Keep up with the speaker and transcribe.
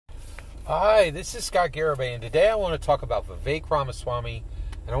Hi, this is Scott Garibay, and today I want to talk about Vivek Ramaswamy,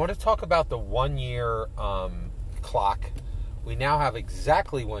 and I want to talk about the one-year clock. We now have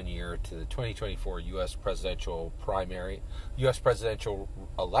exactly 1 year to the 2024 U.S. presidential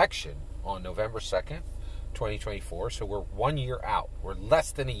election on November 2nd, 2024. So we're 1 year out. We're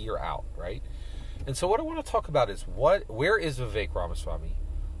less than a year out, right? And so what I want to talk about is where is Vivek Ramaswamy?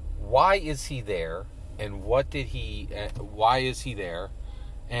 Why is he there? And why is he there?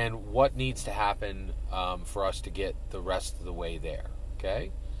 And what needs to happen for us to get the rest of the way there,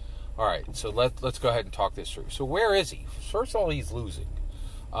 okay? All right, so let's go ahead and talk this through. So where is he? First of all, he's losing.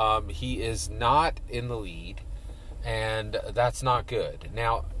 He is not in the lead, and that's not good.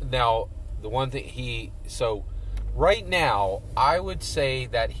 Now, the one thing right now, I would say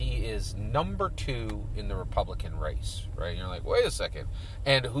that he is number 2 in the Republican race, right? And you're like, wait a second.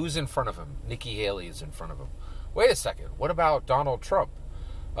 And who's in front of him? Nikki Haley is in front of him. Wait a second. What about Donald Trump?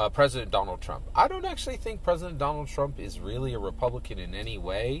 President Donald Trump. I don't actually think President Donald Trump is really a Republican in any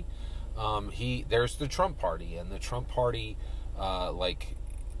way. There's the Trump party, and the Trump party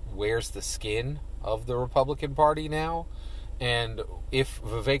wears the skin of the Republican Party now. And if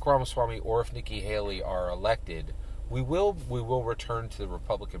Vivek Ramaswamy or if Nikki Haley are elected, we will return to the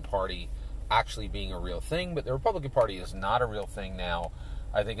Republican Party actually being a real thing. But the Republican Party is not a real thing now.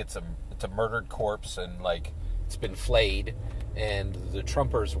 I think it's a murdered corpse, and it's been flayed. And the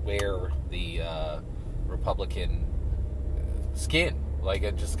Trumpers wear the Republican skin,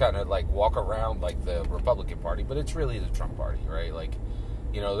 and just kind of walk around like the Republican Party, but it's really the Trump Party, right?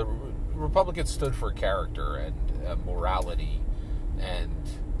 The Republicans stood for character and morality and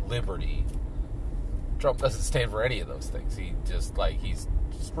liberty. Trump doesn't stand for any of those things. He's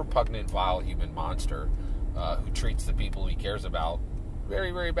just repugnant, vile human monster who treats the people he cares about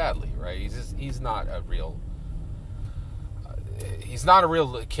very, very badly, right? He's not a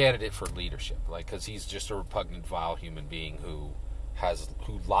real candidate for leadership, because he's just a repugnant, vile human being who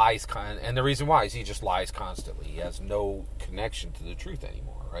lies, and the reason why is he just lies constantly. He has no connection to the truth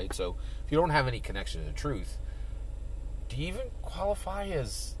anymore, right? So if you don't have any connection to the truth, do you even qualify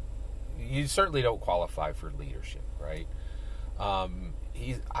as? You certainly don't qualify for leadership, right? I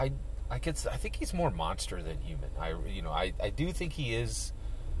think he's more monster than human. I do think he is.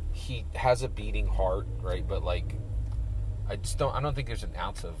 He has a beating heart, right? But I don't think there's an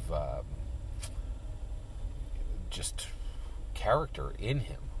ounce of just character in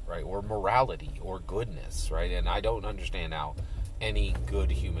him, right? Or morality or goodness, right? And I don't understand how any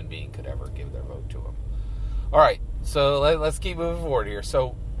good human being could ever give their vote to him. All right, so let's keep moving forward here.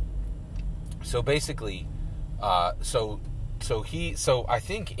 So basically, I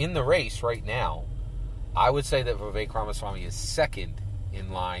think in the race right now, I would say that Vivek Ramaswamy is second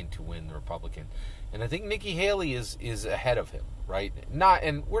in line to win the Republican. And I think Nikki Haley is ahead of him, right?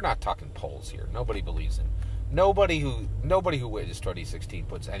 And we're not talking polls here. Nobody believes him. Nobody who witnessed 2016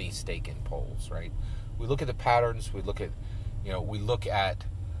 puts any stake in polls, right? We look at the patterns. We look at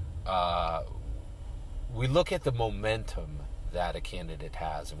the momentum that a candidate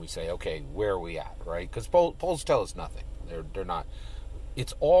has, and we say, okay, where are we at, right? Because polls tell us nothing. They're not.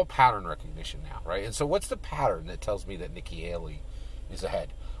 It's all pattern recognition now, right? And so, what's the pattern that tells me that Nikki Haley is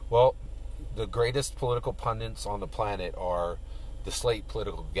ahead? Well, the greatest political pundits on the planet are the Slate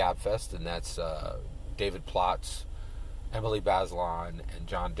Political Gabfest, and that's David Plotz, Emily Bazelon, and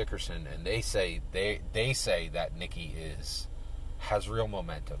John Dickerson, and they say that Nikki has real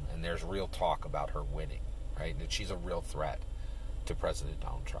momentum, and there's real talk about her winning, right? And that she's a real threat to President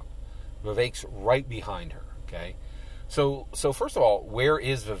Donald Trump. Vivek's right behind her, okay? So first of all, where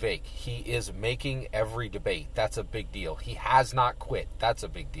is Vivek? He is making every debate. That's a big deal. He has not quit. That's a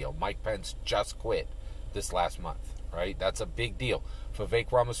big deal. Mike Pence just quit this last month, right? That's a big deal.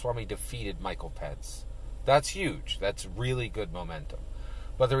 Vivek Ramaswamy defeated Michael Pence. That's huge. That's really good momentum.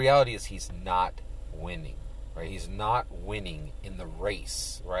 But the reality is he's not winning, right? He's not winning in the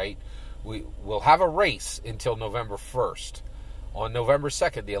race, right? We'll have a race until November 1st. On November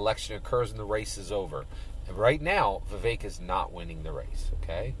 2nd, the election occurs and the race is over. Right now, Vivek is not winning the race,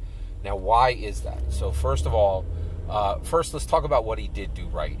 okay? Now, why is that? So, first of all, let's talk about what he did do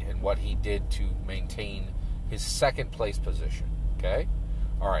right and what he did to maintain his second place position, okay?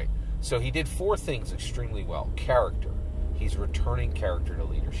 All right, so he did 4 things extremely well. Character. He's returning character to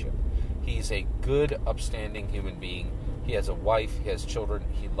leadership. He's a good, upstanding human being. He has a wife. He has children.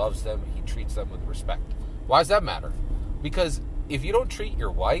 He loves them. He treats them with respect. Why does that matter? Because if you don't treat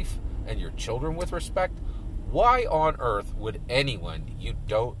your wife and your children with respect, why on earth would anyone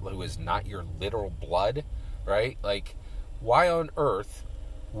who is not your literal blood, right? Why on earth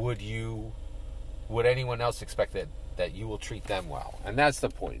would anyone else expect that that you will treat them well. And that's the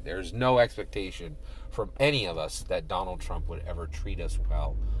point. There's no expectation from any of us that Donald Trump would ever treat us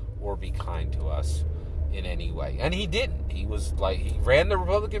well or be kind to us in any way. And he didn't. He ran the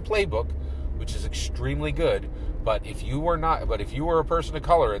Republican playbook, which is extremely good. But if you were a person of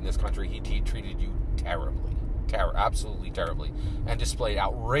color in this country, he treated you terribly. Absolutely terribly. And displayed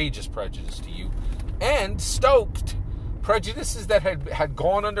outrageous prejudice to you. And stoked prejudices that had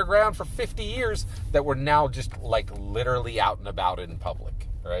gone underground for 50 years that were now just like literally out and about in public,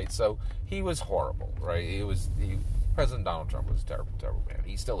 right? So he was horrible, right? President Donald Trump was a terrible, terrible man.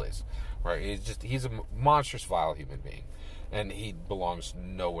 He still is, right? He's a monstrous, vile human being, and he belongs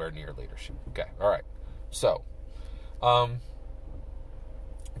nowhere near leadership. Okay, all right. So,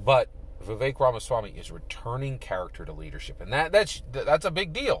 but Vivek Ramaswamy is returning character to leadership, and that's a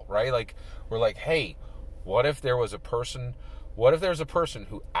big deal, right? Like, we're like, hey, what if there's a person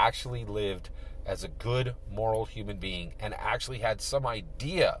who actually lived as a good moral human being and actually had some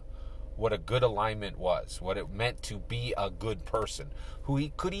idea what a good alignment was, what it meant to be a good person, who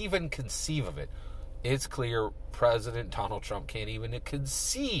he could even conceive of it. It's clear President Donald Trump can't even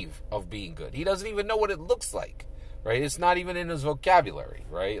conceive of being good. He doesn't even know what it looks like, right? It's not even in his vocabulary,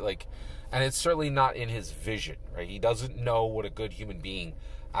 right? Like, and it's certainly not in his vision, right? He doesn't know what a good human being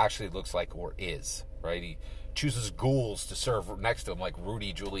actually looks like or is, right? He chooses ghouls to serve next to him like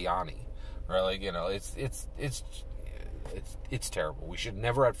Rudy Giuliani, right? Like, it's terrible. We should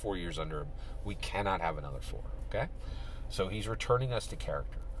never have 4 years under him. We cannot have another 4, okay? So he's returning us to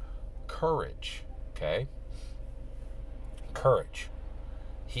character. Courage, okay? Courage.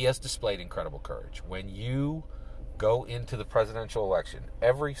 He has displayed incredible courage. When you go into the presidential election,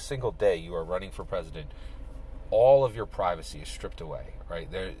 every single day you are running for president, all of your privacy is stripped away, right?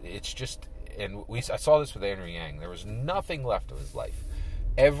 It's just, and I saw this with Andrew Yang. There was nothing left of his life.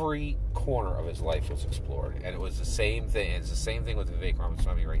 Every corner of his life was explored, and it was the same thing. It's the same thing with Vivek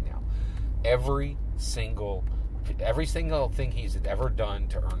Ramaswamy right now. Every single thing he's ever done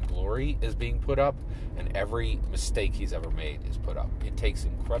to earn glory is being put up, and every mistake he's ever made is put up. It takes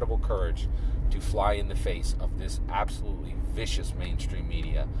incredible courage to fly in the face of this absolutely vicious mainstream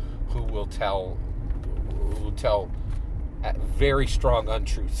media who will tell very strong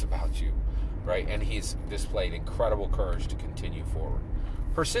untruths about you, right? And he's displayed incredible courage to continue forward.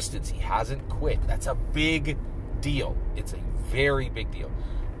 Persistence. He hasn't quit. That's a big deal. It's a very big deal.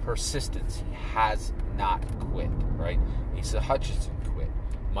 Persistence. He has not quit, right? Asa Hutchinson quit.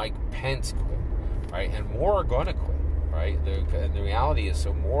 Mike Pence quit, right? And more are going to quit, right? And the reality is,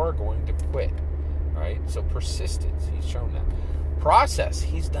 so more are going to quit, right? So persistence. He's shown that. Process.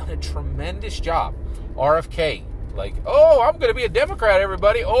 He's done a tremendous job. RFK, like, oh, I'm going to be a Democrat,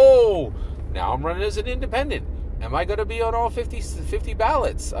 everybody. Oh, now I'm running as an independent. Am I going to be on all 50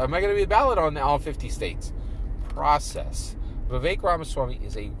 ballots? Am I going to be a ballot on all 50 states? Process. Vivek Ramaswamy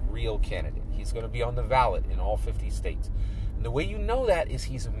is a real candidate. He's going to be on the ballot in all 50 states. And the way you know that is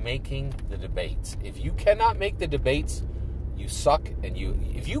he's making the debates. If you cannot make the debates, you suck. And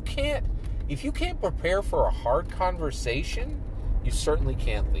if you can't prepare for a hard conversation, you certainly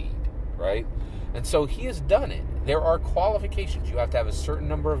can't lead, right? And so he has done it. There are qualifications. You have to have a certain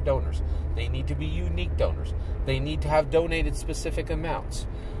number of donors. They need to be unique donors. They need to have donated specific amounts.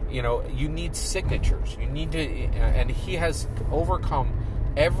 You need signatures. You need to, and he has overcome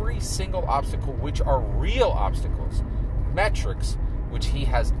every single obstacle, which are real obstacles, metrics, which he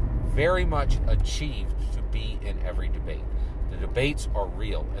has very much achieved to be in every debate. The debates are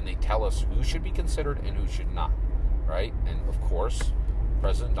real, and they tell us who should be considered and who should not, right? And of course,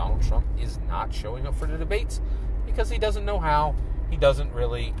 President Donald Trump is not showing up for the debates because he doesn't know how. He doesn't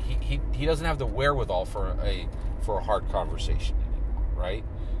really. He doesn't have the wherewithal for a hard conversation anymore, right?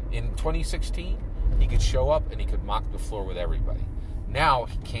 In 2016, he could show up and he could mop the floor with everybody. Now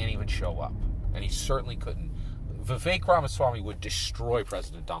he can't even show up, and he certainly couldn't. Vivek Ramaswamy would destroy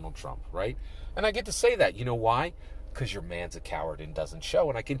President Donald Trump, right? And I get to say that. You know why? Because your man's a coward and doesn't show.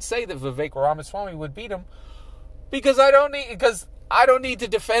 And I can say that Vivek Ramaswamy would beat him because I don't need to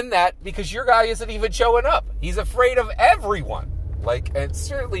defend that because your guy isn't even showing up. He's afraid of everyone. And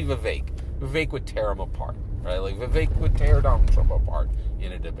certainly Vivek. Vivek would tear him apart, right? Like, Vivek would tear Donald Trump apart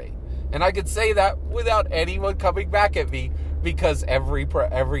in a debate. And I could say that without anyone coming back at me because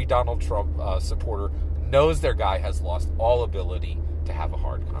every Donald Trump supporter knows their guy has lost all ability to have a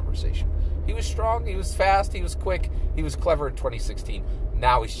hard conversation. He was strong, he was fast, he was quick, he was clever in 2016.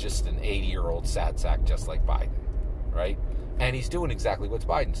 Now he's just an 80-year-old sad sack just like Biden, right? And he's doing exactly what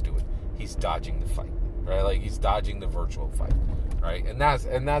Biden's doing. He's dodging the fight, right? Like, he's dodging the virtual fight, right? And that's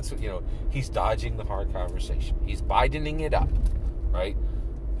he's dodging the hard conversation. He's Bidening it up, right?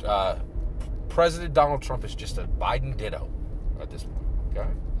 President Donald Trump is just a Biden ditto at this point. Okay?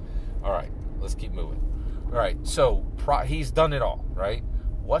 All right, let's keep moving. All right, so he's done it all, right?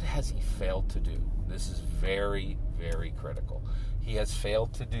 What has he failed to do? This is very, very critical. He has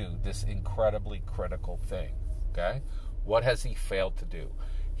failed to do this incredibly critical thing, okay? What has he failed to do?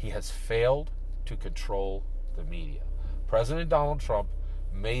 He has failed to control the media. President Donald Trump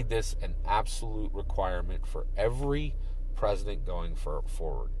made this an absolute requirement for every president going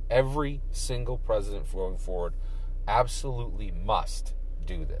forward. Every single president going forward absolutely must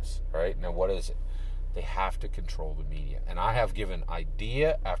do this, right? Now, what is it? They have to control the media. And I have given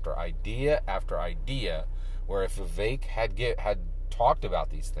idea after idea after idea where if Vivek had talked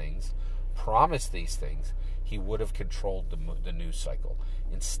about these things, promised these things, he would have controlled the news cycle.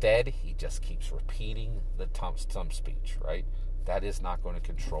 Instead, he just keeps repeating the Trump speech, right? That is not going to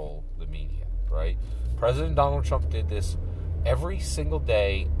control the media, right? President Donald Trump did this every single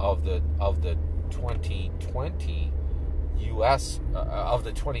day of the 2020 U.S. Of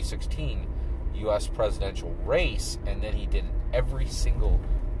the 2016 U.S. presidential race, and then he did it every single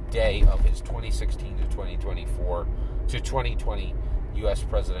day of his 2016 to 2024 to 2020 U.S.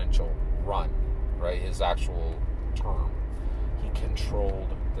 presidential run, right? His actual term. He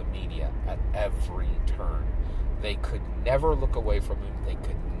controlled the media at every turn. They could never look away from him. They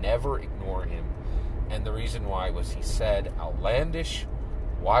could never ignore him. And the reason why was he said outlandish,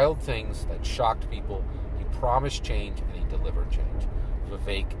 wild things that shocked people. He promised change, and he delivered change.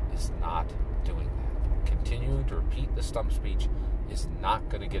 Vivek is not doing that. Continuing to repeat the stump speech is not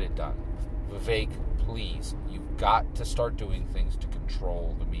going to get it done. Vivek, please, you've got to start doing things to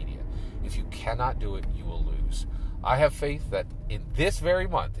control the media. If you cannot do it, you will lose. I have faith that in this very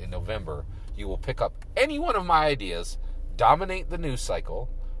month, in November, you will pick up any one of my ideas, dominate the news cycle,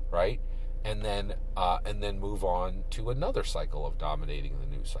 right? And then move on to another cycle of dominating the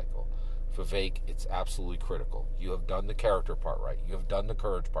news cycle. Vivek, it's absolutely critical. You have done the character part right. You have done the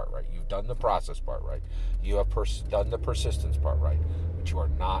courage part right. You've done the process part right. You have done the persistence part right. But you are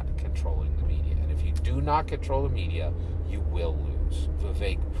not controlling the media. And if you do not control the media, you will lose.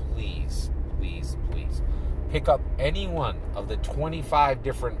 Vivek, please, please, please, pick up any one of the 25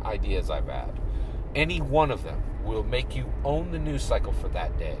 different ideas I've had. Any one of them will make you own the news cycle for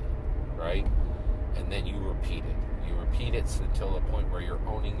that day, right? And then you repeat it. You repeat it until the point where you're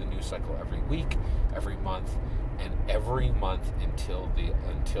owning the news cycle every week, every month, and every month until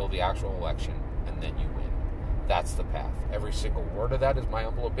the actual election, and then you win. That's the path. Every single word of that is my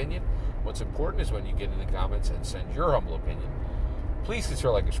humble opinion. What's important is when you get in the comments and send your humble opinion. Please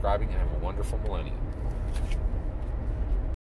consider like, subscribing, and have a wonderful millennium.